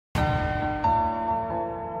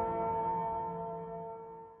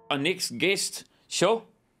our next guest. Sure,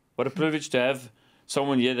 what a privilege to have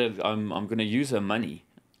someone here that I'm going to use her money.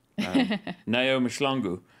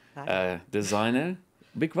 Mahlangu, designer.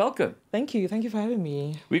 Big welcome. Thank you. Thank you for having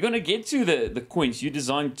me. We're going to get to the coins. You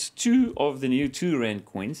designed 2 of the new 2 Rand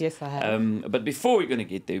coins. Yes, I have. But before we're going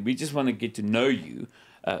to get there, we just want to get to know you.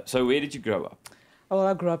 So where did you grow up? Well,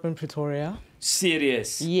 I grew up in Pretoria.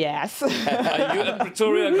 Serious? Yes. Are you a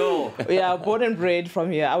Pretoria girl? Yeah, born and bred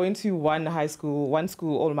from here. I went to one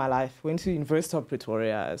school all my life. Went to University of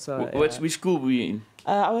Pretoria. So Which school were you in?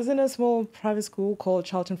 I was in a small private school called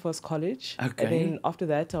Charlton First College. Okay. And then after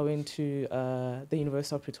that, I went to the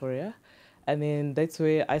University of Pretoria. And then that's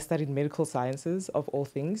where I studied medical sciences, of all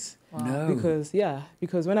things. Wow. No.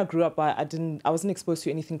 Because when I grew up, I wasn't exposed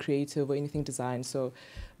to anything creative or anything design. So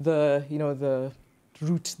the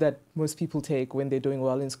route that most people take when they're doing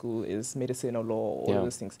well in school is medicine or law, all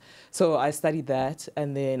those things. So I studied that,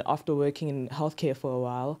 and then after working in healthcare for a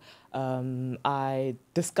while, I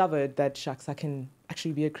discovered that, shucks, I can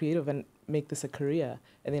actually be a creative and make this a career.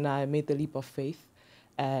 And then I made the leap of faith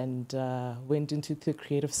and went into the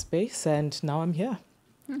creative space, and now I'm here.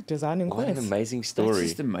 Designing coins. What an amazing story. That's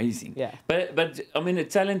just amazing. Yeah. But I mean, a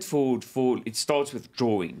talent for it starts with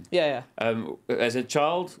drawing. Yeah. As a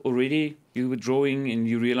child already, you were drawing and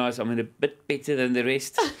you realized I'm a bit better than the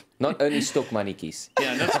rest. Not only stock moneykies.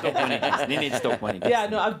 Yeah, not stock money. Need stock money. Yeah,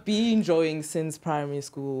 no, I've been drawing since primary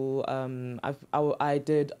school. I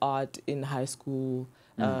did art in high school,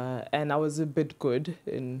 and I was a bit good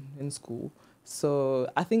in school. So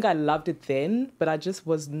I think I loved it then, but I just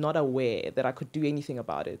was not aware that I could do anything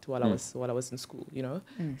about it while I was in school, you know.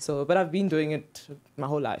 So, but I've been doing it my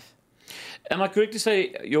whole life. Am I correct to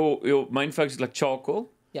say your main focus is like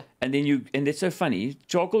charcoal? Yeah. And then and it's so funny,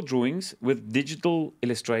 charcoal drawings with digital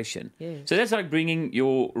illustration. Yes. So that's like bringing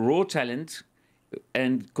your raw talent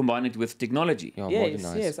and combine it with technology. Yeah,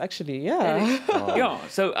 Yes, actually, yeah. Yeah.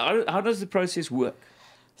 So how does the process work?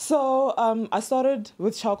 So I started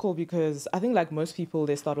with charcoal because I think like most people,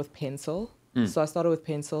 they start with pencil. So I started with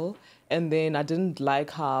pencil, and then I didn't like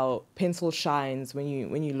how pencil shines when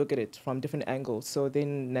you look at it from different angles. So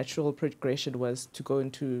then natural progression was to go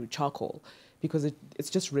into charcoal because it's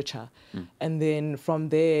just richer. And then from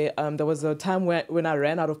there, there was a time when I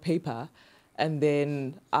ran out of paper. And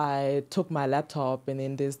then I took my laptop, and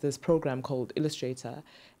then there's this program called Illustrator,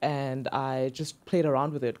 and I just played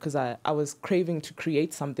around with it because I was craving to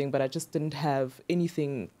create something, but I just didn't have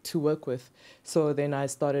anything to work with. So then I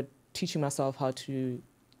started teaching myself how to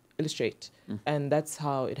illustrate, and that's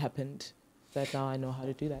how it happened, that now I know how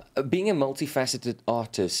to do that. Being a multifaceted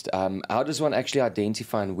artist, how does one actually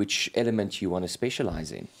identify in which element you want to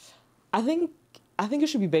specialize in? I think it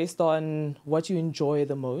should be based on what you enjoy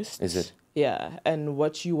the most. Is it? Yeah, and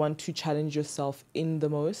what you want to challenge yourself in the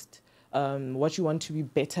most, what you want to be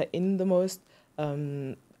better in the most.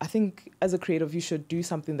 I think as a creative, you should do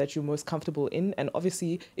something that you're most comfortable in. And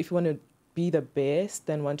obviously, if you want to be the best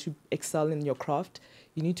and want to excel in your craft,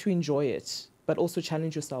 you need to enjoy it, but also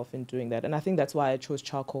challenge yourself in doing that. And I think that's why I chose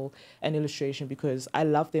charcoal and illustration, because I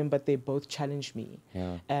love them, but they both challenge me.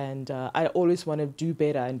 Yeah. And I always want to do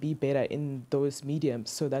better and be better in those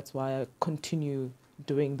mediums. So that's why I continue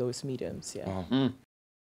doing those mediums. Yeah. Oh.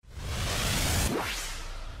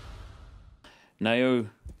 Nayo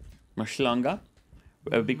Mahlangu,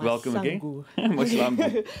 a big welcome again.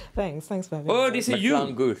 Mahlangu. Thanks for having me. Oh, this is you.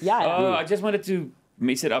 Mahlangu. Yeah. Oh, I just wanted to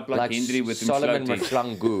mess it up like Henry with Solomon him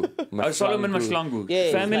floating. Mahlangu. Oh, Solomon Mahlangu.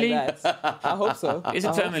 Yeah, Family? like that. I hope so. Is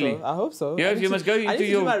it family? I hope so. Yeah, you must go I into need to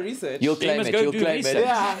your... do my research. You'll claim must it. go You'll do claim research. it.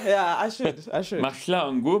 Yeah, I should.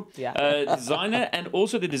 Mahlangu, Yeah. designer and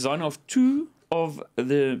also the designer of 2 of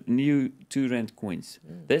the new 2 Rand coins.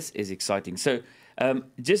 This is exciting. So,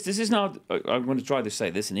 this is now, I'm going to try to say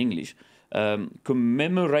this in English,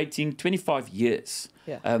 commemorating 25 years.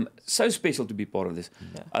 Yeah. So special to be part of this.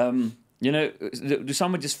 Yeah. You know, do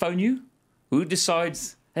someone just phone you? Who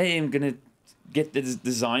decides, hey, I'm going to get this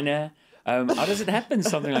designer? How does it happen,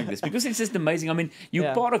 something like this? Because it's just amazing. I mean,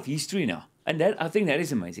 you're part of history now. And I think that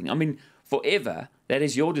is amazing. I mean, forever, that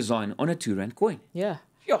is your design on a 2 Rand coin. Yeah.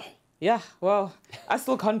 Yeah. Yeah. Well, I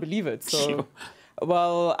still can't believe it. So, Sure.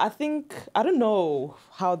 well, I don't know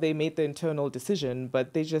how they made the internal decision,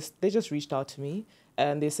 but they just reached out to me.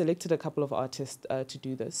 And they selected a couple of artists to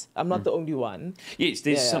do this. I'm not the only one. Yes,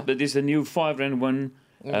 there's a new 5 Rand one.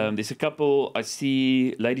 There's a couple. I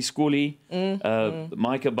see Lady Scully,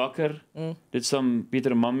 Micah Bakker, did some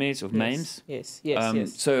Peter Mames of names. Yes.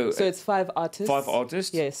 So it's 5 artists. 5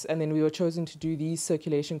 artists. Yes, and then we were chosen to do these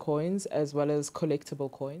circulation coins as well as collectible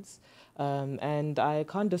coins. And I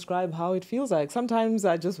can't describe how it feels like. Sometimes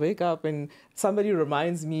I just wake up and somebody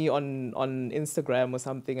reminds me on Instagram or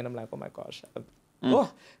something, and I'm like, oh my gosh,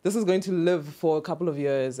 oh, this is going to live for a couple of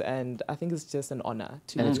years, and I think it's just an honor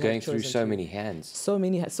to. And it's going through so many hands. So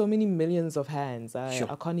many millions of hands.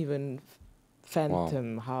 I can't even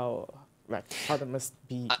fathom how that must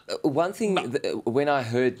be. One thing, when I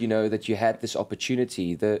heard, that you had this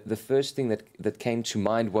opportunity, the first thing that came to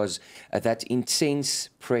mind was that intense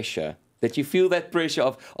pressure. That you feel that pressure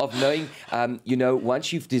of knowing,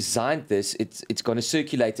 once you've designed this, it's going to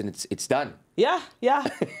circulate and it's done. Yeah.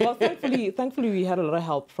 Well, thankfully, we had a lot of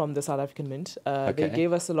help from the South African Mint. They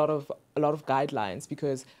gave us a lot of guidelines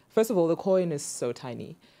because, first of all, the coin is so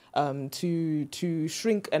tiny. To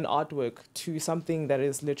shrink an artwork to something that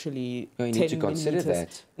is literally 10 you need to consider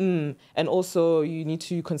that. And also you need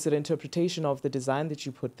to consider interpretation of the design that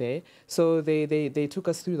you put there. So they took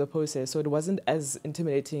us through the process. So it wasn't as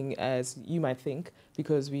intimidating as you might think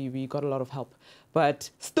because we got a lot of help. But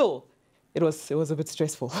still, it was a bit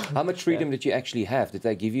stressful. How much freedom did you actually have? Did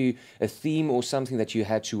they give you a theme or something that you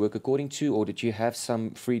had to work according to, or did you have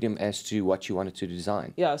some freedom as to what you wanted to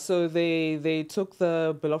design? Yeah, so they took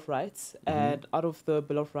the Bill of Rights, and out of the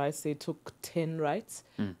Bill of Rights, they took 10 rights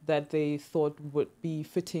that they thought would be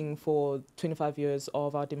fitting for 25 years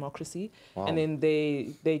of our democracy. Wow. And then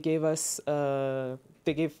they gave us...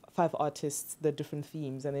 They gave 5 artists the different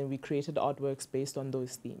themes, and then we created artworks based on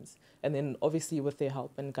those themes. And then obviously with their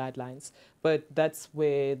help and guidelines. But that's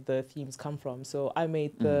where the themes come from. So I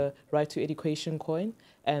made the Right to Education coin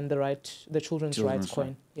and the Children's Rights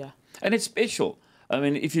coin. Yeah. And it's special. I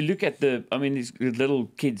mean, if you look at these little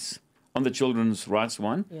kids on the Children's Rights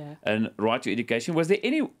one and Right to Education, was there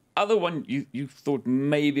any other one you thought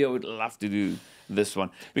maybe I would love to do this one?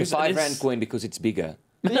 The 5 rand coin because it's bigger.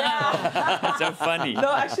 Yeah. That's so funny.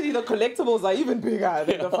 No, actually, the collectibles are even bigger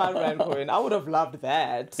than the 5 rand coin. I would have loved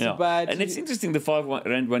that. Yeah. But and it's interesting, the 5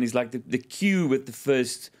 rand one is like the queue with the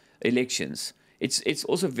first elections. It's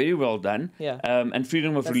also very well done. Yeah. And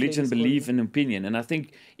freedom of religion, belief, and opinion. And I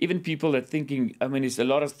think even people are thinking, there's a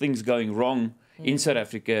lot of things going wrong in South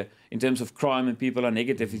Africa in terms of crime, and people are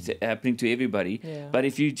negative. It's happening to everybody. Yeah. But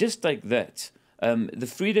if you just take that, the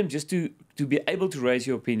freedom just to be able to raise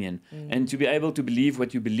your opinion and to be able to believe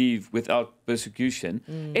what you believe without persecution,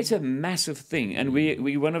 it's a massive thing. And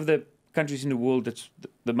we're one of the countries in the world that's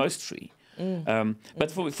the most free. But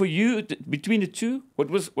for you, between the two, what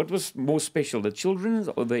was more special, the children's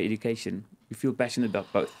or the education? You feel passionate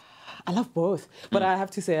about both? I love both, but I have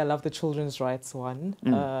to say I love the children's rights one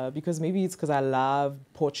because maybe it's because I love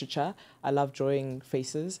portraiture. I love drawing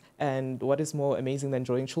faces, and what is more amazing than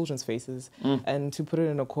drawing children's faces? And to put it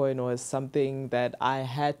in a coin was something that I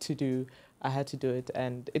had to do. I had to do it,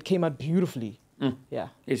 and it came out beautifully. Yeah,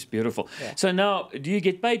 it's beautiful. Yeah. So now, do you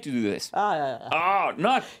get paid to do this?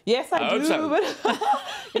 Not. Yes, I do. So.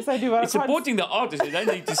 Yes, I do. But it's supporting the artist. You don't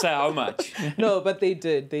need to say how much. No, but they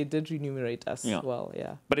did. They did remunerate us well.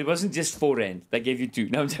 Yeah. But it wasn't just 4 rand. They gave you 2.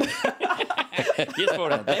 No, I'm joking. Yes, 4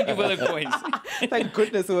 rand. Thank you for the coins. Thank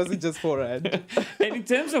goodness it wasn't just 4 rand. And in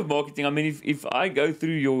terms of marketing, if I go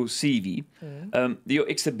through your CV, your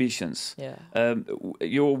exhibitions,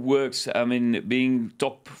 your works, being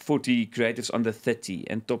top 40 creatives under 30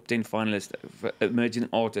 and top 10 finalists for Emerging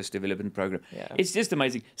Artist Development Program, it's just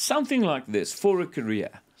amazing. Something like this for a career.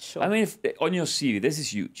 Sure. On your CV, this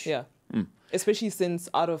is huge. Yeah. Especially since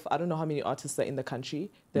out of, I don't know how many artists are in the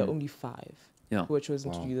country, there are only 5 who are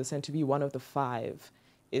chosen to do this. And to be one of the 5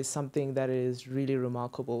 is something that is really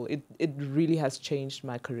remarkable. It really has changed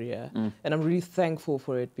my career. And I'm really thankful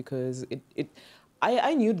for it because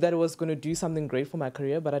I knew that it was going to do something great for my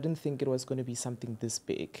career, but I didn't think it was going to be something this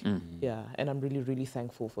big. Yeah, and I'm really, really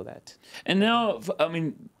thankful for that. And now,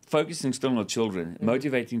 focusing still on children,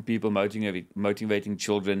 motivating people, motivating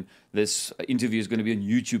children. This interview is going to be on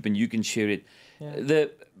YouTube, and you can share it. Yeah.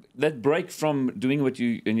 That break from doing what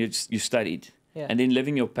you studied and then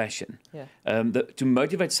living your passion. Yeah. To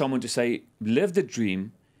motivate someone to say, live the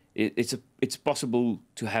dream, it's possible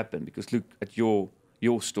to happen, because look at your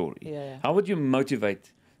story. Yeah. How would you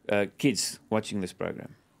motivate kids watching this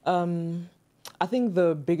program? I think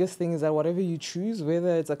the biggest thing is that whatever you choose,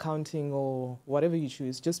 whether it's accounting or whatever you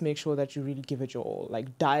choose, just make sure that you really give it your all.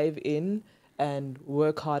 Like, dive in and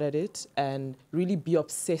work hard at it and really be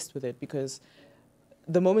obsessed with it, because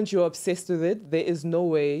the moment you're obsessed with it, there is no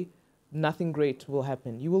way nothing great will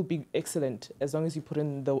happen. You will be excellent as long as you put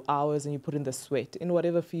in the hours and you put in the sweat in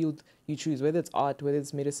whatever field you choose, whether it's art, whether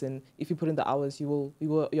it's medicine. If you put in the hours,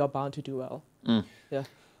 you're bound to do well. Yeah.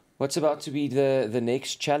 What's about to be the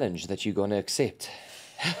next challenge that you're going to accept?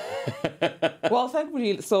 Well,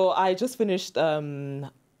 thankfully, so I just finished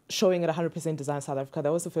showing at 100% Design South Africa.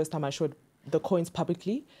 That was the first time I showed the coins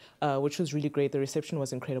publicly, which was really great. The reception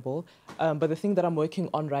was incredible. But the thing that I'm working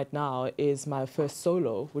on right now is my first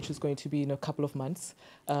solo, which is going to be in a couple of months.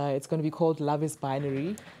 It's going to be called Love is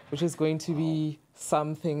Binary, which is going to be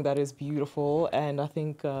something that is beautiful. And I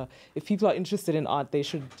think if people are interested in art, they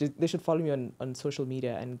should follow me on social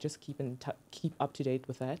media and just keep up to date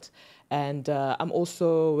with that. And I'm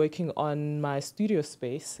also working on my studio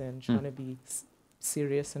space and trying to be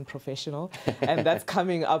serious and professional, and that's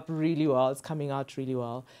coming up really well. It's coming out really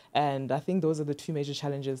well, and I think those are the two major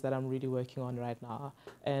challenges that I'm really working on right now,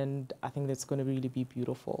 and I think that's going to really be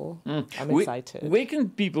beautiful. I'm excited. Where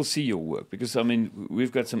can people see your work? Because I mean,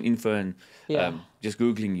 we've got some info and just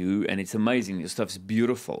googling you, and it's amazing. Your stuff's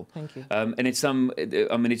beautiful. Thank you. And it's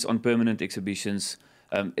it's on permanent exhibitions.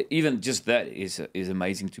 Even just that is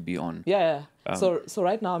amazing to be on. Yeah. So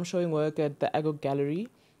right now I'm showing work at the Agog Gallery.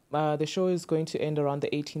 The show is going to end around the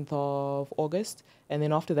 18th of August. And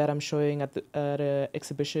then after that, I'm showing at an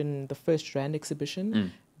exhibition, the First Rand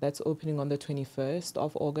exhibition. That's opening on the 21st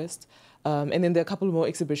of August. And then there are a couple more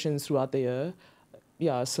exhibitions throughout the year.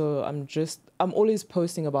 Yeah, so I'm always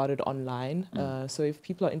posting about it online. So if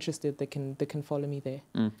people are interested, they can follow me there.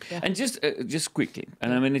 Yeah. And just quickly,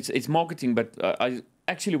 and I mean, it's marketing, but I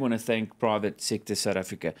actually want to thank Private Sector South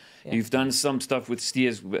Africa. Yeah. You've done some stuff with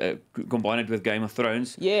Steers, combined it with Game of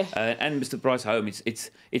Thrones, and Mr. Price Home.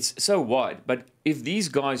 It's so wide, but if these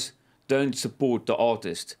guys don't support the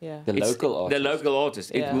artist, the local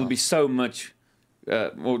artist, it will be so much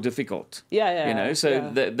more difficult. You know,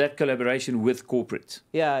 so that collaboration with corporate.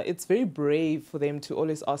 Yeah, it's very brave for them to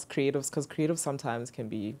always ask creatives, because creatives sometimes can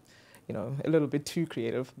be, you know, a little bit too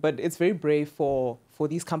creative. But it's very brave for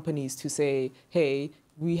these companies to say, hey,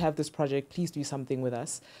 we have this project, please do something with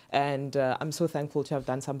us. And I'm so thankful to have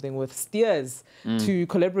done something with Steers, to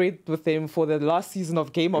collaborate with them for the last season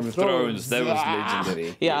of Game of Thrones. That was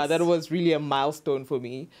legendary. Yeah, that was really a milestone for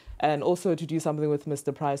me. And also to do something with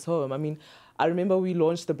Mr. Price Home. I mean, I remember we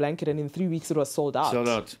launched the blanket and in 3 weeks it was sold out. Sold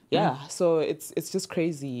out. Yeah, so it's just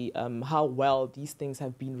crazy how well these things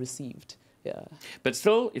have been received. Yeah. But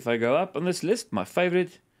still, if I go up on this list, my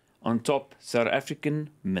favorite on top, South African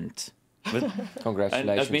mint.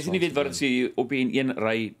 Congratulations. En as mense nie weet wat dit sê, op die in een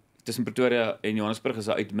ry tussen Pretoria en Johannesburg is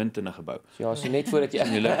 'n uitmuntende gebou. Ja, so net voordat jy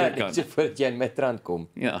in Midrand kom.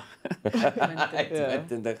 Ja.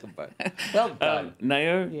 Uitmuntende gebou. Well done.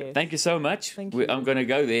 Nayo, thank you so much. I'm going to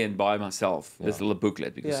go there and buy myself this little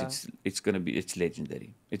booklet, because it's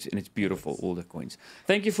legendary. It's beautiful, all the coins.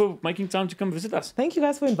 Thank you for making time to come visit us. Thank you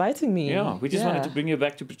guys for inviting me. Yeah, we just wanted to bring you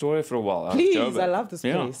back to Pretoria for a while. Please, I love this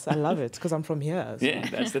place. I love it because I'm from here. So. Yeah,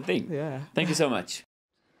 that's the thing. Thank you so much.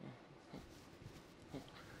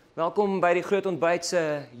 Welkom by die Groot Ontbyt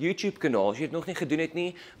se YouTube kanaal. As jy dit nog nie gedoen het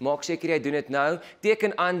nie, maak seker jy doen dit nou.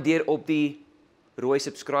 Teken aan deur op die rooi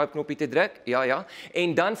subscribe knoppie te druk. Ja.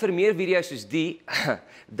 En dan vir meer video's soos die,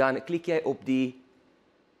 dan klik jy op die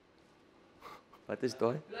Wat is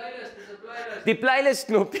daai? Playlist, dis 'n playlist. Die playlist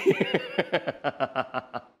knoppie.